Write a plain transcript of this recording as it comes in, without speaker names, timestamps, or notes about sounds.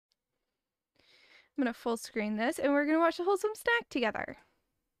I'm gonna full screen this and we're gonna watch the Wholesome Snack together.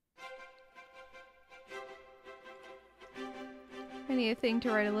 I need a thing to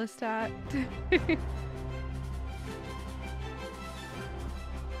write a list at.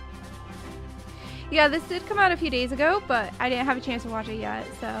 Yeah, this did come out a few days ago, but I didn't have a chance to watch it yet,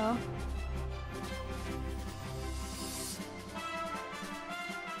 so.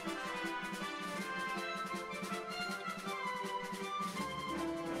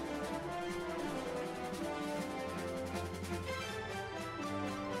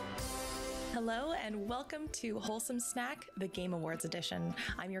 Hello and welcome to Wholesome Snack, the Game Awards edition.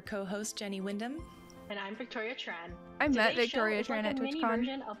 I'm your co-host Jenny Wyndham. And I'm Victoria Tran. I met Victoria Tran at TwitchCon. Mini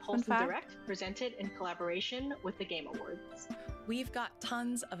version of Wholesome Direct, presented in collaboration with the Game Awards. We've got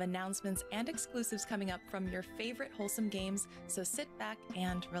tons of announcements and exclusives coming up from your favorite Wholesome Games, so sit back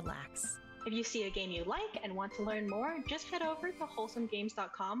and relax. If you see a game you like and want to learn more, just head over to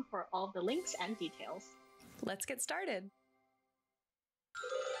wholesomegames.com for all the links and details. Let's get started.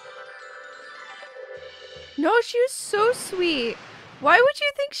 No, she was so sweet. Why would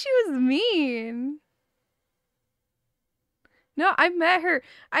you think she was mean? No, I met her.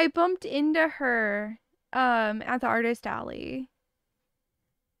 I bumped into her at the artist alley.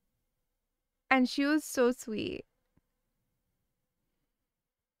 And she was so sweet.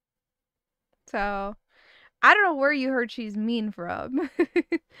 So, I don't know where you heard she's mean from.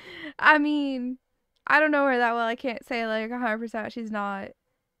 I mean, I don't know her that well. I can't say like 100% she's not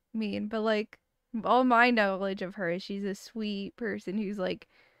mean, but like all my knowledge of her is she's a sweet person who's like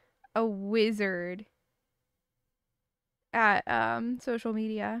a wizard at social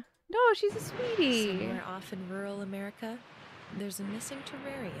media. No, she's a sweetie. Somewhere off in rural America, there's a missing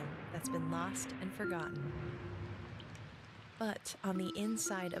terrarium that's been lost and forgotten. But on the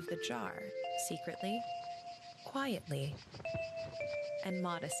inside of the jar, secretly, quietly, and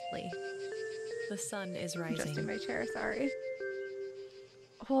modestly, the sun is rising. Adjusting my chair, sorry.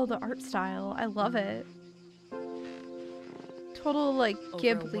 Oh, the art style. I love it. Total, like,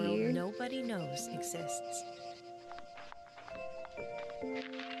 Ghibli. Over a world nobody knows exists.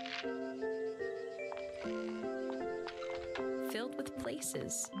 Filled with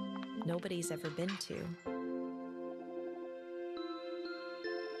places nobody's ever been to.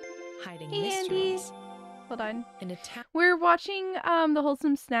 Hiding mysteries. Hold on. In a town. We're watching the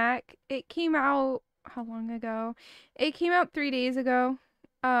Wholesome Snack. It came out how long ago? It came out 3 days ago.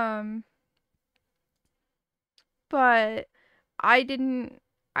 But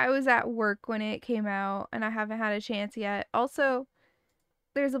I was at work when it came out and I haven't had a chance yet. Also,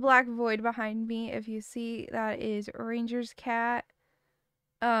 there's a black void behind me. If you see, that is Ranger's cat.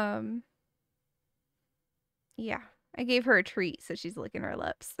 Yeah. I gave her a treat, so she's licking her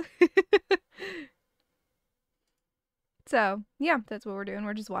lips. So, yeah, that's what we're doing.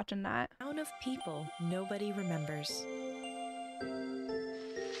 We're just watching that. Town of people nobody remembers.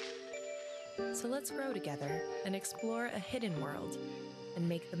 So let's grow together and explore a hidden world and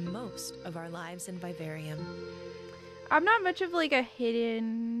make the most of our lives in Vivarium. I'm not much of like a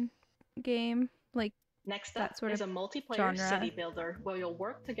hidden game, like Next that up sort is a of multiplayer genre. city builder where you'll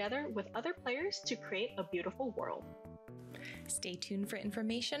work together with other players to create a beautiful world. Stay tuned for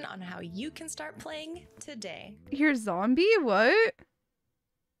information on how you can start playing today. You're zombie? What?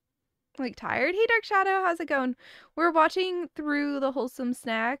 Like tired? Hey Dark Shadow, how's it going? We're watching through the Wholesome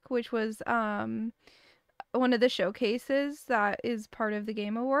Snack, which was one of the showcases that is part of the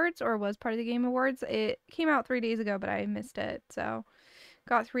Game Awards, or was part of the Game Awards. It came out 3 days ago, but I missed it. So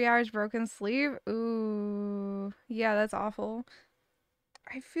got 3 hours broken sleep. Ooh, yeah, that's awful.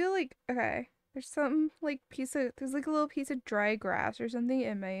 I feel like, okay, there's some like there's like a little piece of dry grass or something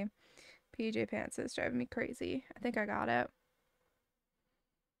in my PJ pants that's driving me crazy. I think I got it.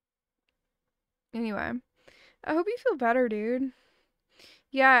 Anyway, I hope you feel better, dude.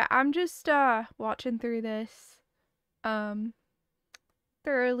 Yeah, I'm just watching through this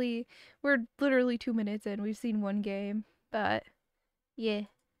thoroughly. We're literally 2 minutes in. We've seen one game, but yeah.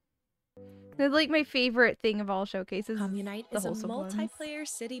 It's like my favorite thing of all showcases. Communite is a ones. multiplayer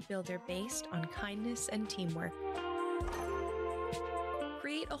city builder based on kindness and teamwork.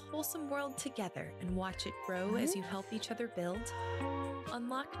 Create a wholesome world together and watch it grow as you help each other build.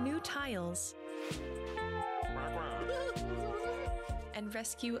 Unlock new tiles. And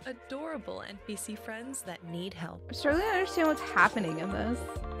rescue adorable NPC friends that need help. I'm struggling to understand what's happening in this.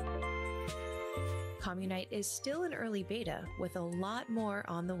 Communite is still in early beta with a lot more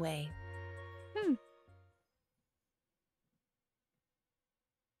on the way.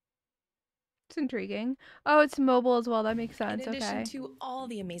 It's intriguing. Oh, it's mobile as well. That makes sense. In addition Okay. to all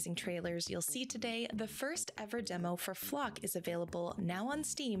the amazing trailers you'll see today, the first ever demo for Flock is available now on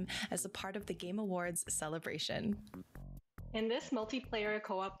Steam as a part of the Game Awards celebration. In this multiplayer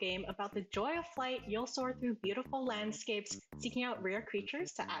co-op game about the joy of flight, you'll soar through beautiful landscapes, seeking out rare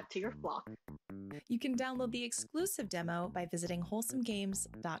creatures to add to your flock. You can download the exclusive demo by visiting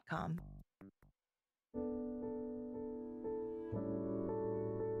wholesomegames.com.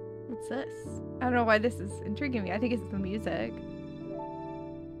 What's this? I don't know why this is intriguing me. I think it's the music.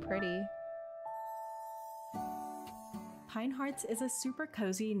 Pretty. Pine Hearts is a super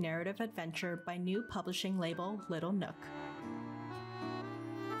cozy narrative adventure by new publishing label Little Nook.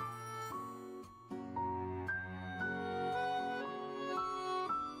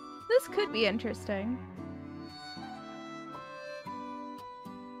 This could be interesting.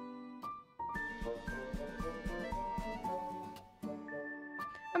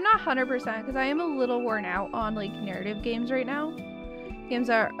 I'm not 100% because I am a little worn out on like narrative games right now. Games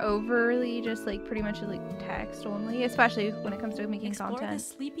are overly just like pretty much like text only, especially when it comes to making Explore content. the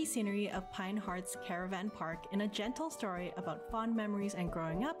sleepy scenery of Pine Hearts Caravan Park in a gentle story about fond memories and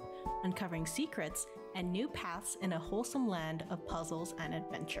growing up, uncovering secrets, and new paths in a wholesome land of puzzles and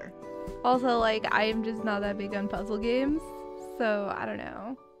adventure. Also, like, I am just not that big on puzzle games, so I don't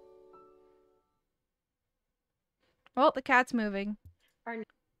know. Oh, the cat's moving.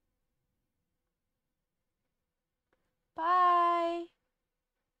 Bye.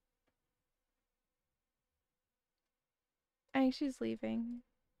 I think she's leaving.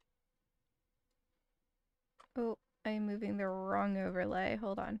 Oh, I'm moving the wrong overlay.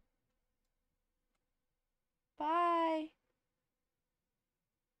 Hold on. Bye.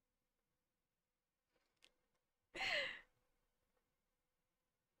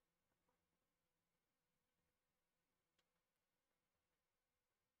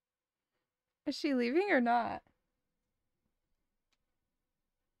 Is she leaving or not?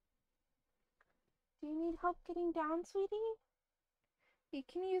 Do you need help getting down, sweetie? You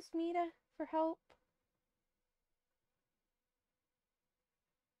can use me for help.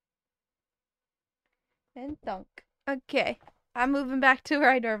 And thunk. Okay. I'm moving back to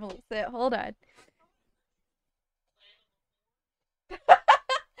where I normally sit. Hold on.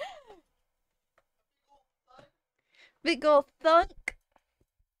 Big ol' thunk.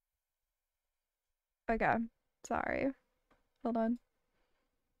 Okay. Sorry. Hold on.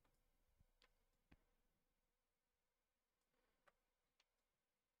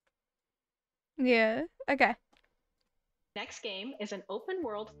 Yeah. Okay. Next game is an open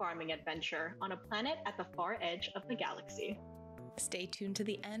world farming adventure on a planet at the far edge of the galaxy. Stay tuned to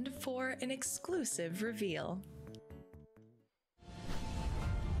the end for an exclusive reveal.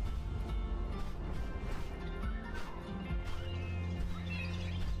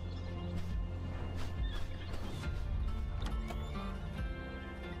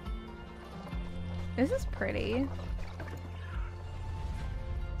 This is pretty.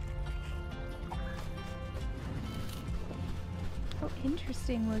 Oh,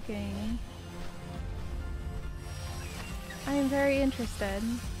 interesting looking. I am very interested.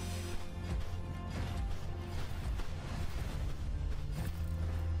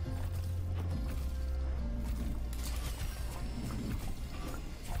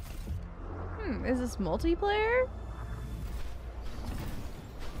 Is this multiplayer?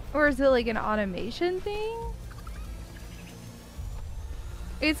 Or is it like an automation thing?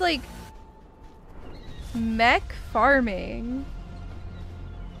 It's like mech farming.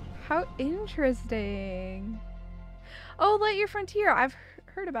 How interesting. Oh, Light Your Frontier. I've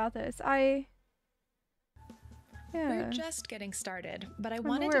heard about this. Yeah. We're just getting started, but I I'm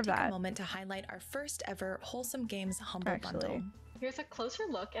wanted aware to of take a that. moment to highlight our first ever Wholesome Games Humble Actually. Bundle. Here's a closer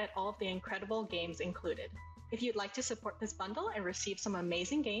look at all of the incredible games included. If you'd like to support this bundle and receive some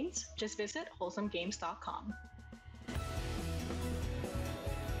amazing games, just visit wholesomegames.com.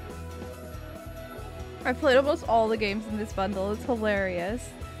 I've played almost all the games in this bundle. It's hilarious.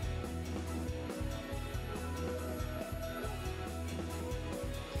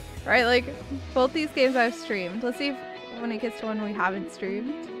 Right, like, both these games I've streamed. Let's see if when it gets to one we haven't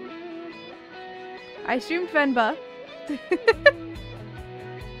streamed. I streamed Venba.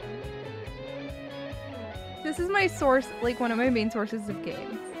 This is my source, like one of my main sources of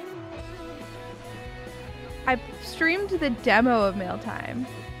games. I streamed the demo of Mail Time.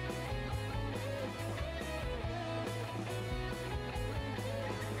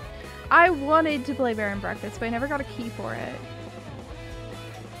 I wanted to play Bear and Breakfast, but I never got a key for it.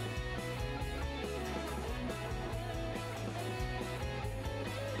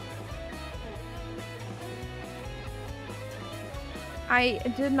 I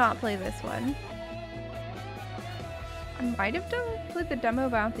did not play this one. I might have played the demo,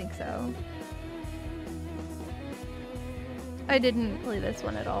 but I don't think so. I didn't play this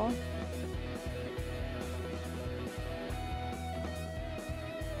one at all.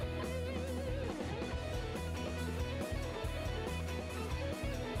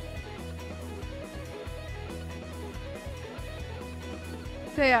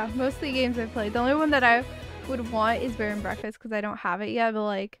 So yeah, most of the games I've played. The only one that I would want is Bear and Breakfast because I don't have it yet, but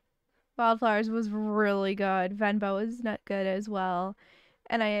like Wildflowers was really good. Venbo was not good as well.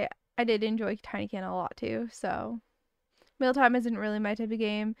 And I did enjoy Tiny Can a lot too, so Mealtime isn't really my type of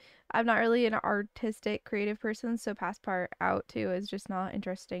game. I'm not really an artistic, creative person, so Passport Out too is just not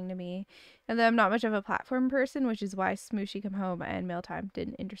interesting to me. And then I'm not much of a platform person, which is why Smooshy Come Home and Mealtime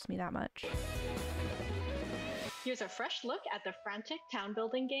didn't interest me that much. Here's a fresh look at the frantic town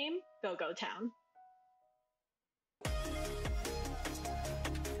building game, Go Go Town.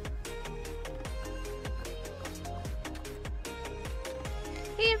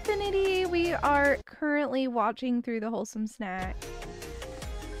 Hey Infinity, we are currently watching through the Wholesome Snack.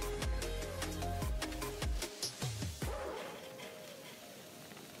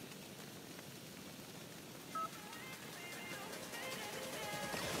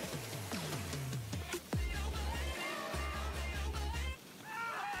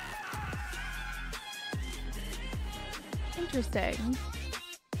 Interesting.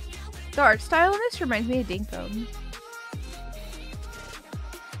 The art style in this reminds me of Dink Bone.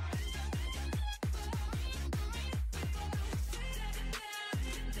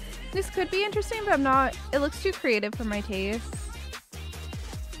 This could be interesting, but I'm not. It looks too creative for my taste.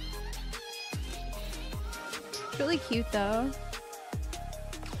 It's really cute though.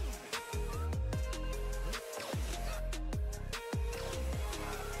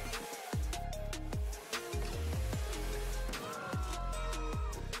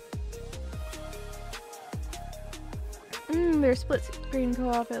 They're split screen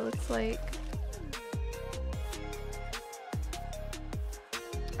co-op, it looks like.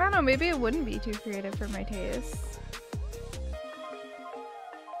 I don't know, maybe it wouldn't be too creative for my taste.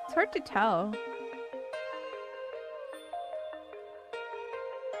 It's hard to tell.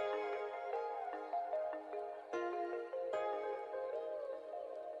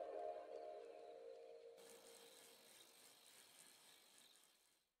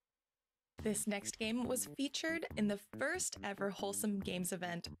 This next game was featured in the first ever Wholesome Games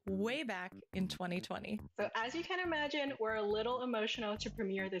event way back in 2020. So as you can imagine, we're a little emotional to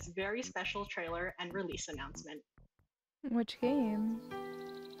premiere this very special trailer and release announcement. Which game?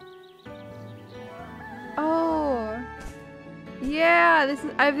 Oh, yeah,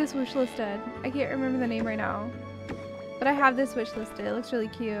 I have this wish listed. I can't remember the name right now, but I have this wish listed. It looks really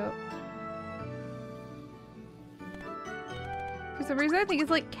cute. For some reason I think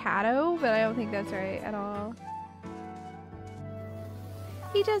it's like Cato, but I don't think that's right at all.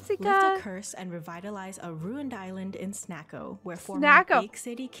 Hey Jessica! Lift a curse and revitalize a ruined island in Snacko, where former Big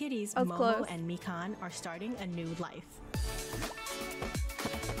City kitties Momo close. and Mikan are starting a new life.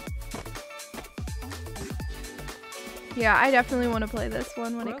 Yeah, I definitely want to play this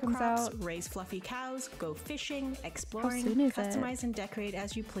one when Grow it comes crops, out. raise fluffy cows, go fishing, soon exploring, is customize it? and decorate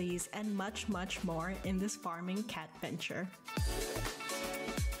as you please, and much, much more in this farming cat venture.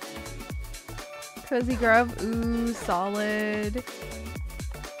 Cozy Grove, ooh, solid.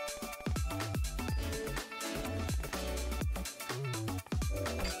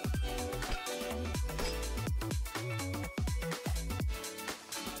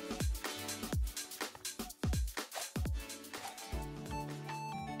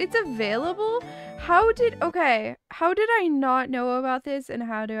 It's available? How did I not know about this and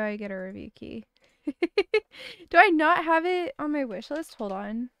how do I get a review key? Do I not have it on my wish list? Hold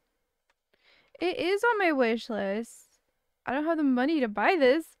on. It is on my wish list. I don't have the money to buy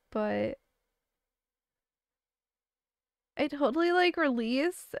this, but it totally like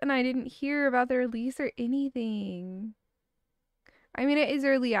released and I didn't hear about the release or anything. I mean, it is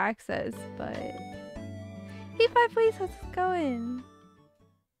early access, but hey, Five Ways, how's it going?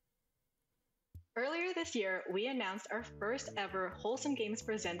 Earlier this year, we announced our first ever Wholesome Games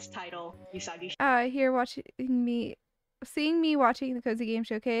Presents title, Usagi. Here seeing me watching the Cozy Game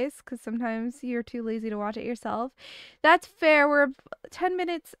Showcase, because sometimes you're too lazy to watch it yourself. That's fair. We're 10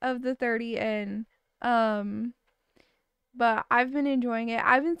 minutes of the 30 in. But I've been enjoying it.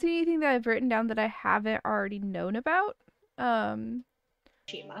 I haven't seen anything that I've written down that I haven't already known about.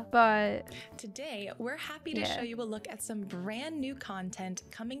 But today, we're happy to show you a look at some brand new content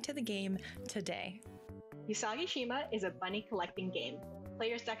coming to the game today. Usagi Shima is a bunny collecting game.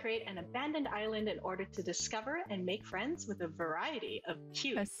 Players decorate an abandoned island in order to discover and make friends with a variety of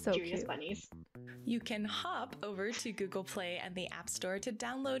cute, That's so curious cute. bunnies. You can hop over to Google Play and the App Store to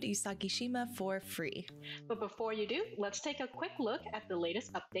download Usagi-shima for free. But before you do, let's take a quick look at the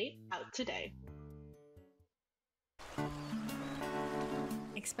latest update out today.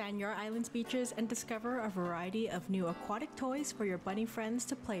 Expand your island's beaches and discover a variety of new aquatic toys for your bunny friends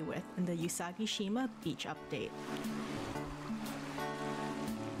to play with in the Usagi-shima Beach Update.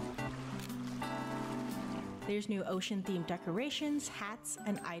 There's new ocean-themed decorations, hats,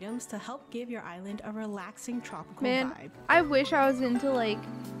 and items to help give your island a relaxing tropical vibe. I wish I was into like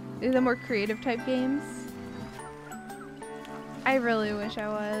the more creative type games. I really wish I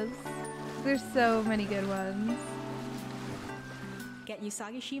was. There's so many good ones. Get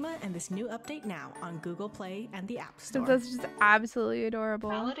Usagi-shima and this new update now on Google Play and the App Store. That's just absolutely adorable.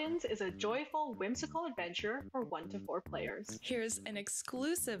 Paladins is a joyful, whimsical adventure for 1 to 4 players. Here's an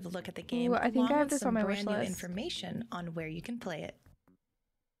exclusive look at the game, Ooh, I think along I have with this some on my brand wish new list. information on where you can play it.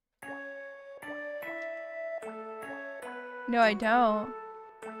 No, I don't.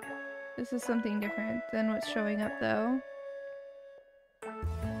 This is something different than what's showing up though.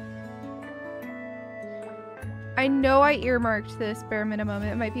 I know I earmarked this bare minimum.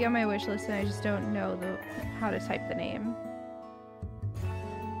 It might be on my wish list and I just don't know how to type the name.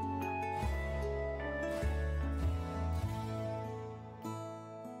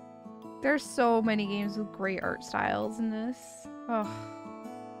 There's so many games with great art styles in this. Oh,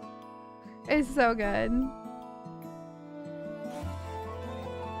 it's so good.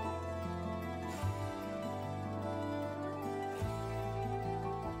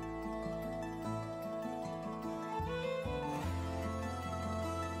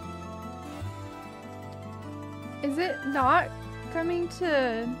 Is it not coming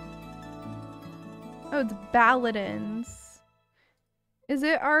to... Oh, it's Balladins. Is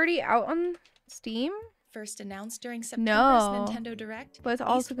it already out on Steam? First announced during September's No. Nintendo Direct, But it's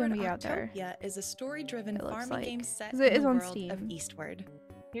also Eastward gonna be out there. Octopia is a story-driven It looks farming like. game set 'Cause in it is the on world of Steam. Eastward.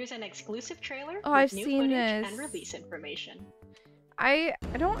 Here's an exclusive trailer Oh, with I've new seen footage this. and release information. I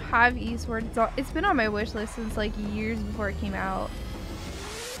don't have Eastward. It's been on my wish list since like years before it came out.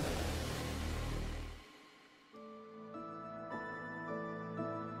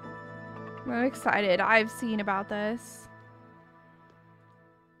 I'm excited. I've seen about this.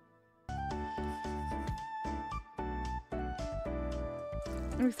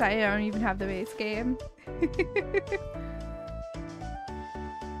 I'm excited. I don't even have the base game.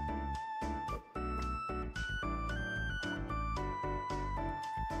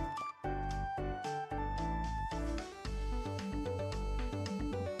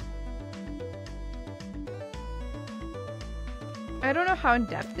 I don't know how in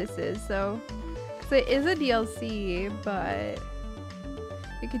depth this is, so because it is a DLC, but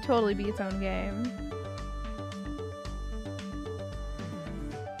it could totally be its own game.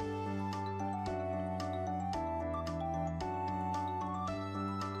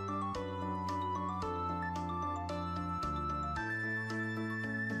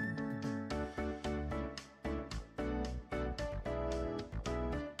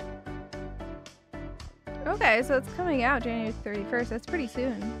 Okay, so it's coming out January 31st. That's pretty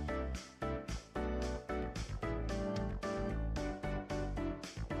soon.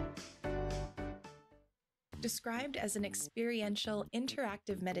 Described as an experiential,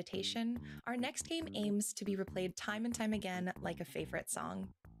 interactive meditation, our next game aims to be replayed time and time again like a favorite song.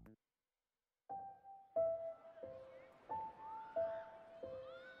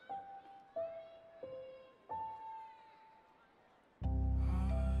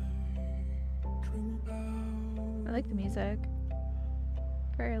 I like the music.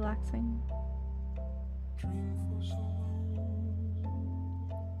 Very relaxing.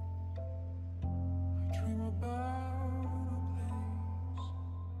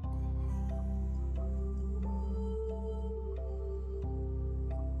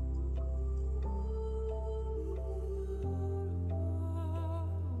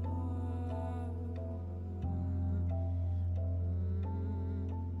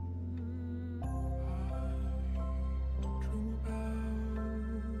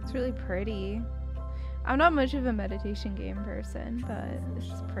 It's really pretty. I'm not much of a meditation game person, but this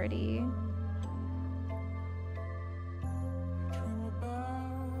is pretty.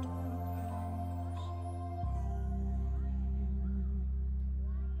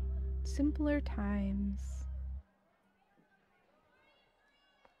 Simpler times.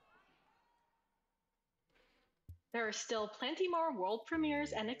 There are still plenty more world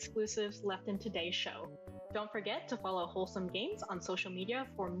premieres and exclusives left in today's show. Don't forget to follow Wholesome Games on social media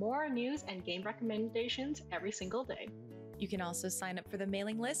for more news and game recommendations every single day. You can also sign up for the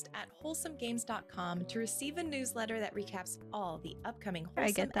mailing list at wholesomegames.com to receive a newsletter that recaps all the upcoming I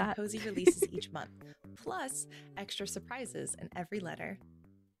wholesome get that. and cozy releases each month, plus extra surprises in every letter.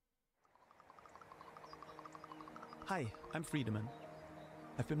 Hi, I'm Friedemann.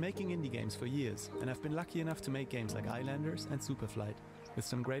 I've been making indie games for years, and I've been lucky enough to make games like Islanders and Superflight with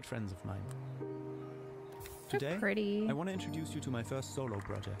some great friends of mine. Today, pretty. I want to introduce you to my first solo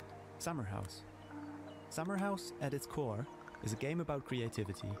project, Summer House. Summer House, at its core, is a game about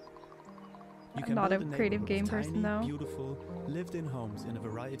creativity. You I'm not a build creative neighborhood game of tiny, person, though. beautiful, lived-in homes in a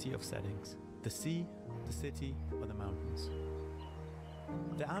variety of settings: the sea, the city, or the mountains.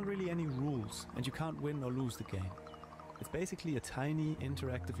 There aren't really any rules, and you can't win or lose the game. It's basically a tiny,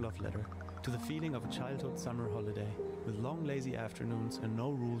 interactive love letter to the feeling of a childhood summer holiday with long, lazy afternoons and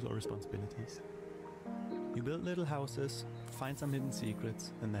no rules or responsibilities. You build little houses, find some hidden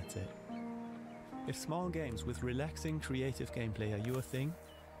secrets, and that's it. If small games with relaxing, creative gameplay are your thing,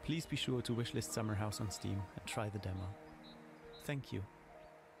 please be sure to wishlist Summer House on Steam and try the demo. Thank you.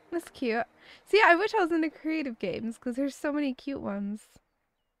 That's cute. See, I wish I was into creative games because there's so many cute ones.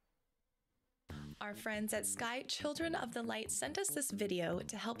 Our friends at Sky Children of the Light sent us this video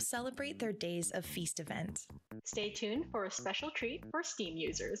to help celebrate their Days of Feast event. Stay tuned for a special treat for Steam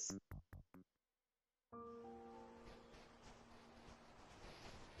users.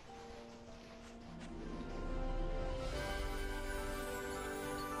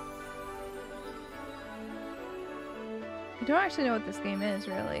 I don't actually know what this game is,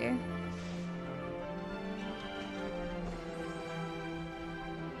 really.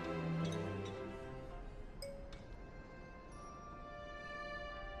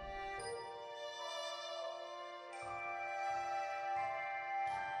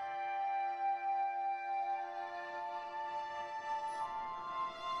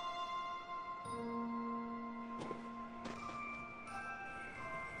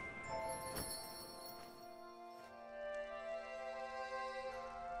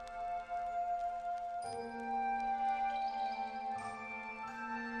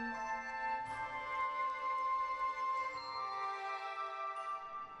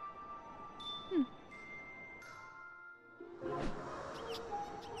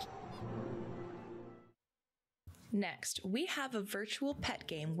 Next, we have a virtual pet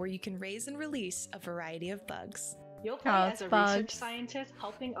game where you can raise and release a variety of bugs. You'll play Oh, as it's a bugs. research scientist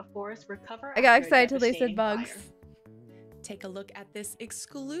helping a forest recover. I got after a excited till they said devastating bugs. fire. Take a look at this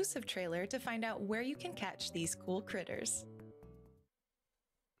exclusive trailer to find out where you can catch these cool critters.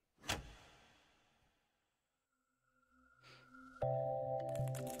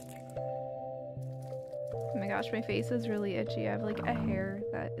 Oh my gosh, my face is really itchy. I have like a hair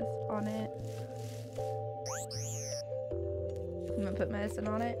that is on it. I'm gonna put medicine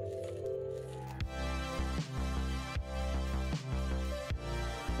on it.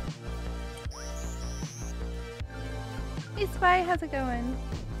 Hey Spy, how's it going?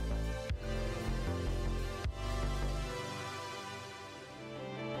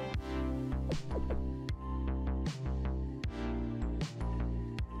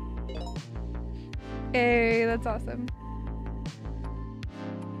 Hey, that's awesome.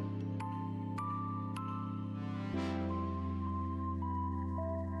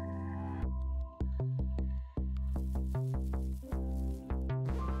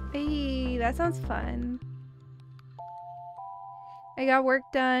 Hey, that sounds fun. I got work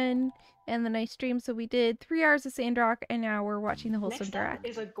done and then I streamed, so we did 3 hours of Sandrock and now we're watching the Wholesome Next up Direct.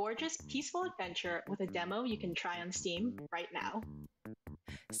 is a gorgeous, peaceful adventure with a demo you can try on Steam right now.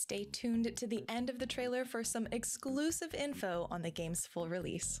 Stay tuned to the end of the trailer for some exclusive info on the game's full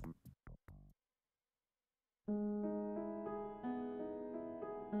release.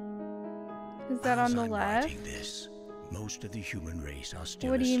 Is that on the left? This, most of the human race are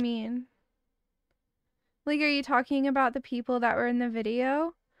still What do you mean? Like, are you talking about the people that were in the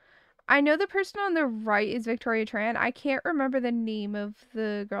video? I know the person on the right is Victoria Tran. I can't remember the name of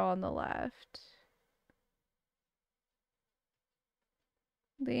the girl on the left.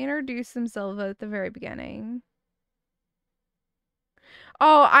 They introduced themselves at the very beginning.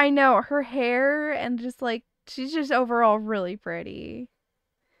 Oh, I know. Her hair and just like, she's just overall really pretty.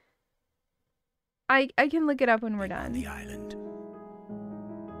 I can look it up when we're done. The island.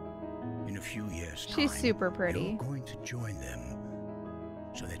 In a few years' time, She's super pretty. You're going to join them,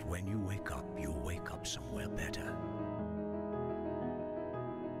 so that when you wake up, you'll wake up somewhere better.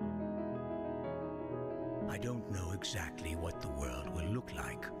 I don't know exactly what the world will look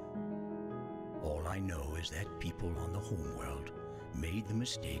like. All I know is that people on the homeworld made the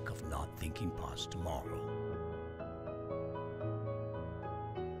mistake of not thinking past tomorrow.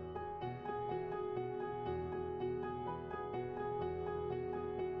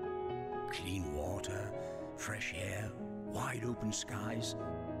 clean water, fresh air, wide open skies.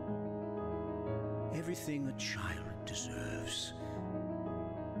 Everything a child deserves.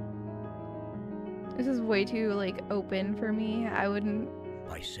 This is way too, like, open for me. I wouldn't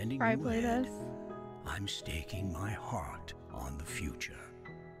By sending probably you play ahead, this. I'm staking my heart on the future.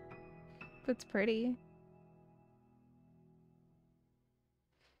 That's pretty.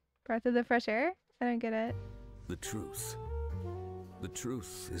 Breath of the fresh air? I don't get it. The truth. The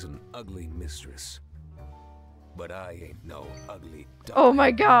truth is an ugly mistress. But I ain't no ugly dog. Oh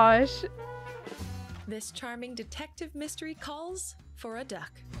my gosh. This charming detective mystery calls for a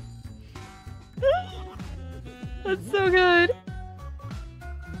duck. That's so good.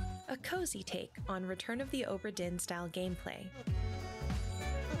 A cozy take on Return of the Obra Dinn style gameplay.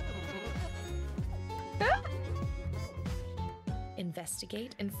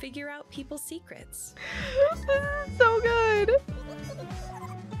 Investigate and figure out people's secrets. This is so good.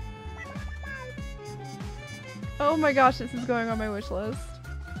 Oh my gosh, this is going on my wish list.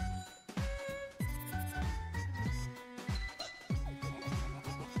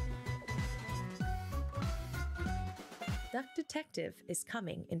 Duck Detective is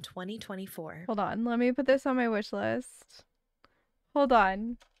coming in 2024. Hold on, let me put this on my wish list. Hold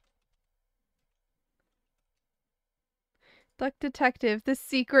on. Duck Detective, the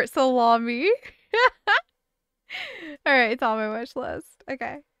secret salami. Alright, it's on my wish list.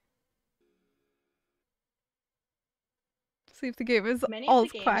 Okay. See if the game is Many all of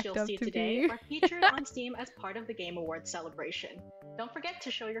the games quacked you'll up see to today be. are featured on Steam as part of the Game Awards celebration. Don't forget to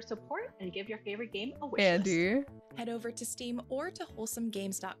show your support and give your favorite game a wish list. Andy. Head over to Steam or to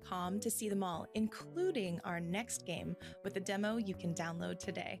wholesomegames.com to see them all, including our next game with a demo you can download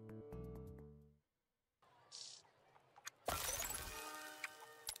today.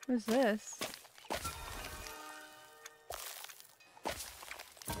 What's this?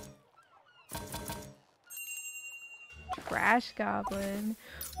 Trash Goblin.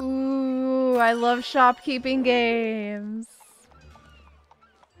 Ooh, I love shopkeeping games.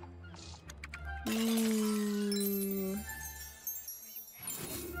 Ooh.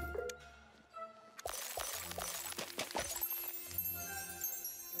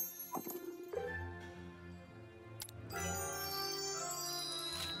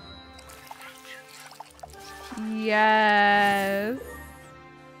 Yes.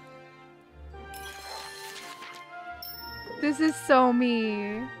 This is so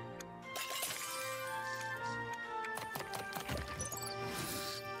me.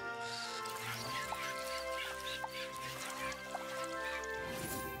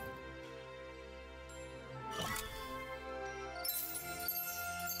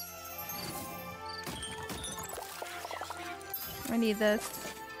 I need this.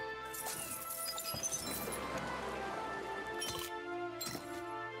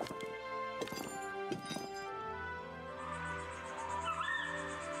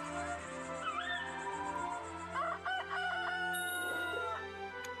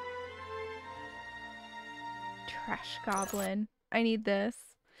 Trash Goblin. I need this.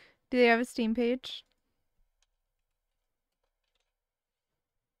 Do they have a Steam page?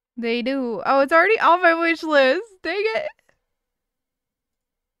 They do. Oh, it's already on my wish list. Dang it.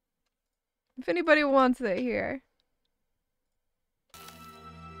 If anybody wants it here.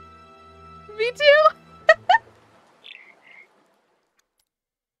 Me too.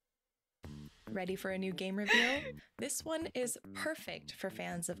 Ready for a new game reveal? This one is perfect for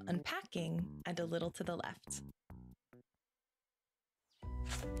fans of unpacking and a little to the left.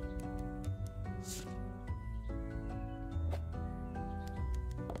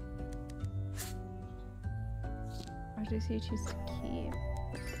 What does he choose to keep?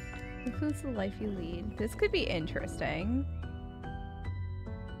 Influence the life you lead. This could be interesting.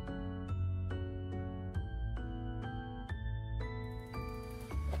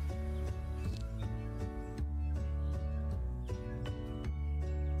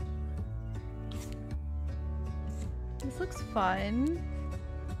 This looks fun.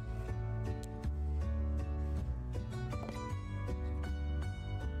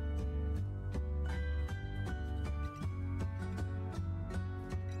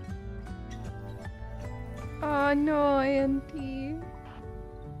 Oh no, Auntie.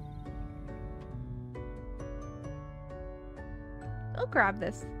 I'll grab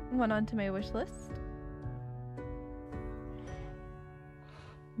this one onto my wish list.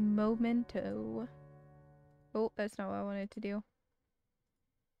 Memento. Oh, that's not what I wanted to do.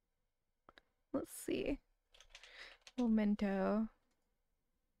 Let's see. Memento.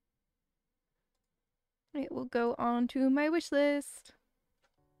 It will go on to my wish list.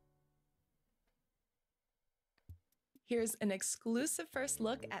 Here's an exclusive first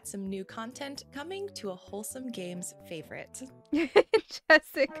look at some new content coming to a Wholesome Games favorite.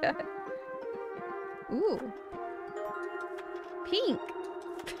 Jessica. Ooh. Pink.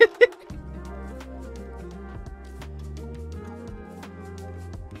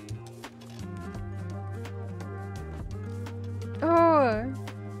 Oh,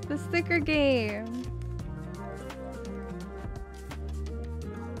 the sticker game.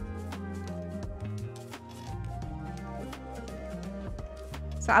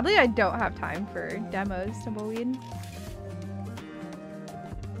 Sadly, I don't have time for demos, Tumbleweed.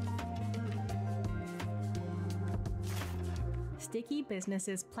 Sticky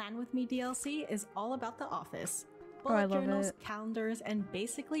Business's Plan With Me DLC is all about the office. Oh, I Bullet love journals, it. calendars, and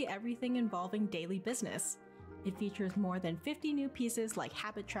basically everything involving daily business. It features more than 50 new pieces like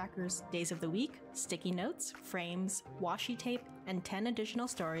habit trackers, days of the week, sticky notes, frames, washi tape, and 10 additional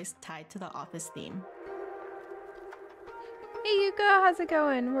stories tied to the office theme. Hey Yuka, how's it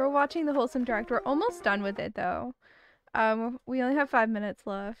going? We're watching the Wholesome Direct. We're almost done with it though. We only have 5 minutes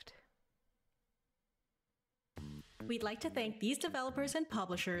left. We'd like to thank these developers and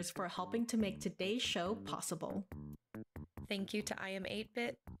publishers for helping to make today's show possible. Thank you to I Am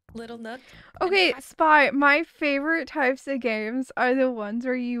 8-Bit, Little Nook. Okay, Spy, my favorite types of games are the ones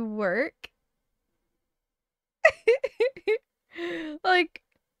where you work. Like,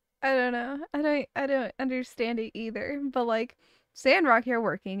 I don't know. I don't understand it either. But like, Sandrock, you're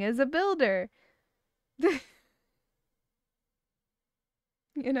working as a builder. You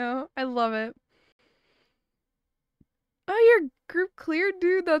know, I love it. Oh, your group cleared,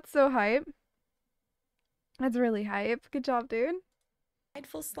 dude. That's so hype. That's really hype. Good job, dude.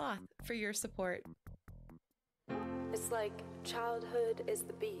 Prideful Sloth for your support. It's like childhood is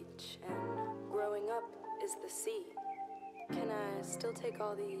the beach and growing up is the sea. Can I still take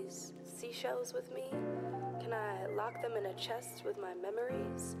all these seashells with me? Can I lock them in a chest with my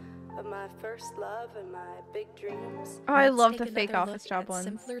memories of my first love and my big dreams? Oh, I Let's love take the fake another office look job at ones.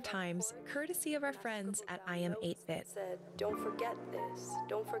 Simpler times, courtesy of our friends at I Am 8-Bit. Said, don't forget this,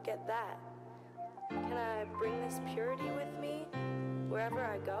 don't forget that. Can I bring this purity with me wherever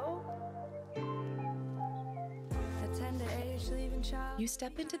I go? You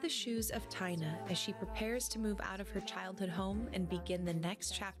step into the shoes of Tina as she prepares to move out of her childhood home and begin the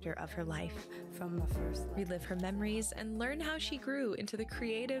next chapter of her life. From the first Relive her memories and learn how she grew into the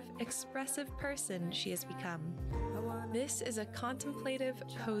creative, expressive person she has become. This is a contemplative,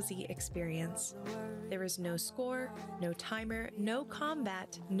 cozy experience. There is no score, no timer, no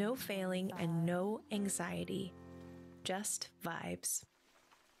combat, no failing, and no anxiety. Just vibes.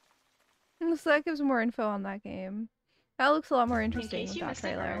 So that gives more info on that game. That looks a lot more In interesting case with you that missed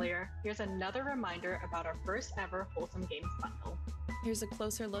it trailer. earlier, here's another reminder about our first ever Wholesome Games bundle. Here's a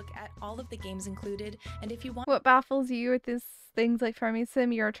closer look at all of the games included, and if you want What baffles you with these things like Farming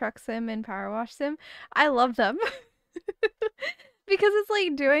Sim, Euro Truck Sim, and Power Wash Sim? I love them. Because it's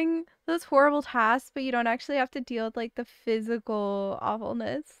like doing those horrible tasks, but you don't actually have to deal with like the physical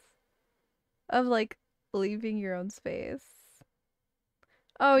awfulness of like leaving your own space.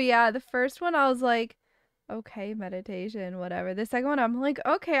 Oh yeah, the first one I was like, okay, meditation, whatever. The second one I'm like,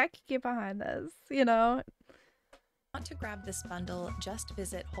 okay, I can get behind this, you know? Want to grab this bundle, just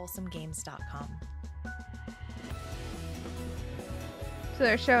visit wholesomegames.com. So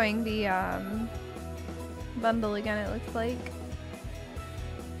they're showing the bundle again, it looks like.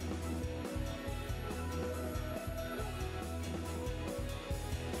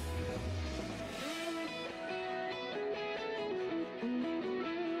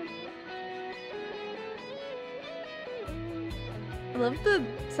 I love the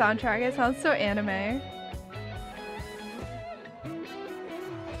soundtrack, it sounds so anime.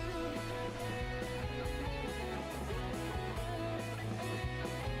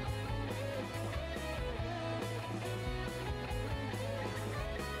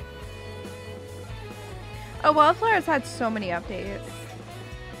 Oh, Wildflower has had so many updates.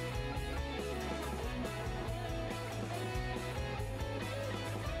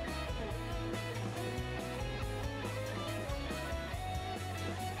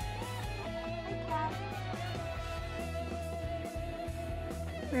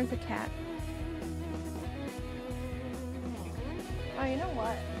 There's a cat. Oh, you know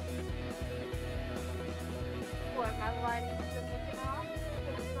what? What, my lighting's been looking off?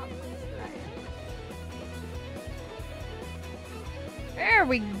 Because it's not placed right. There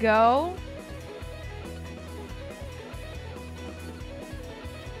we go.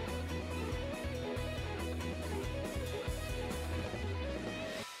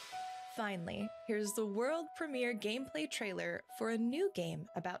 Finally, here's the world premiere gameplay trailer for a new game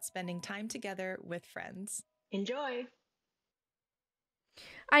about spending time together with friends. Enjoy!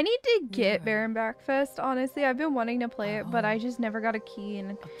 I need to get Baron Breakfast, honestly. I've been wanting to play it, but I just never got a key,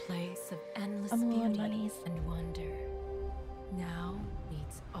 and A place of endless I'm low on beauty monies. and wonder now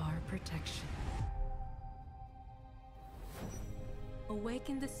needs our protection.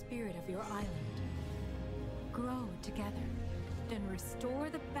 Awaken the spirit of your island. Grow together and restore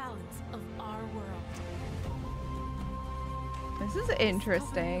the balance of our world. This is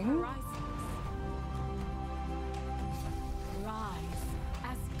interesting. Rise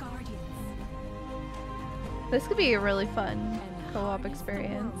as guardians. This could be a really fun And co-op harness the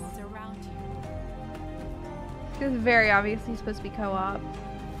experience. worlds around you. It's very obviously supposed to be co-op.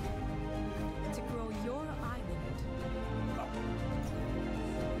 To grow your island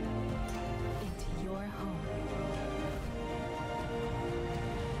into your home.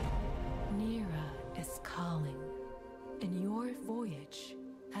 Nira is calling, and your voyage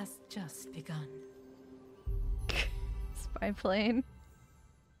has just begun. Spy plane.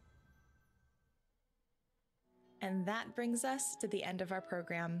 And that brings us to the end of our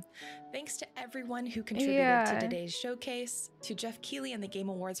program. Thanks to everyone who contributed to today's showcase, to Jeff Keighley and the Game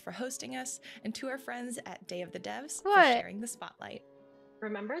Awards for hosting us, and to our friends at Day of the Devs for sharing the spotlight.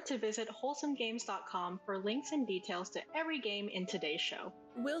 Remember to visit wholesomegames.com for links and details to every game in today's show.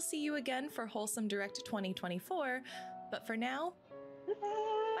 We'll see you again for Wholesome Direct 2024, but for now,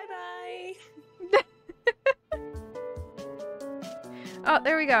 bye-bye! Oh,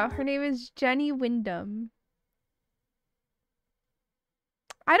 there we go. Her name is Jenny Wyndham.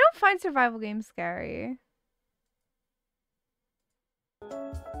 I don't find survival games scary.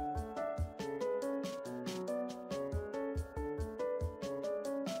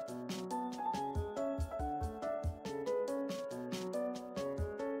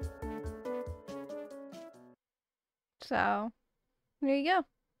 So, there you go.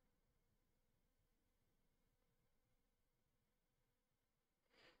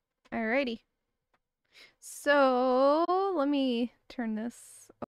 Alrighty. So, let me turn this